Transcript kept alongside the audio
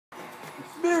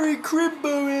Merry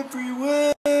Crimbo,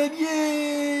 everyone!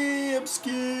 Yay! I'm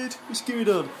scared. What's going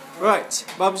on? Right,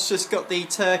 Mum's just got the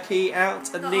turkey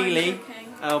out, and Neely,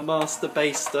 our master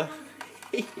baster.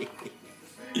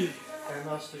 Our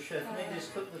master chef. Neely's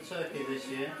cooked the turkey this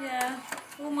year. Yeah,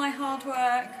 all my hard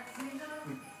work.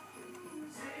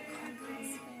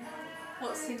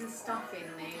 What's in the stuffing,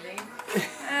 Neely?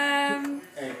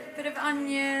 Bit of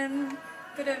onion,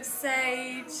 bit of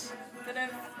sage, bit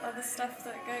of other stuff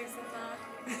that goes with that.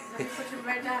 Have you put a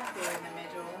red apple in the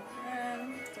middle?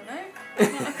 Don't know.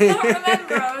 I can't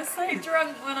remember. I was so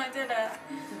drunk when I did it.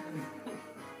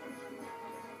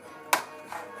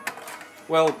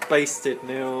 Well basted,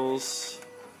 Nils.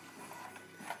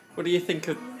 What do you think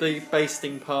of the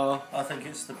basting, Pa? I think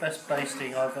it's the best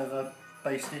basting I've ever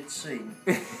basted seen.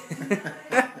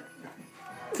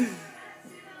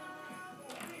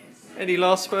 Any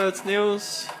last words,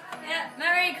 Nils? Yeah,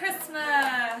 Merry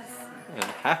Christmas! And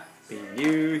Happy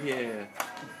New Year.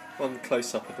 One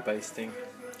close up of the basting.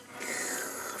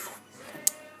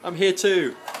 I'm here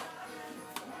too.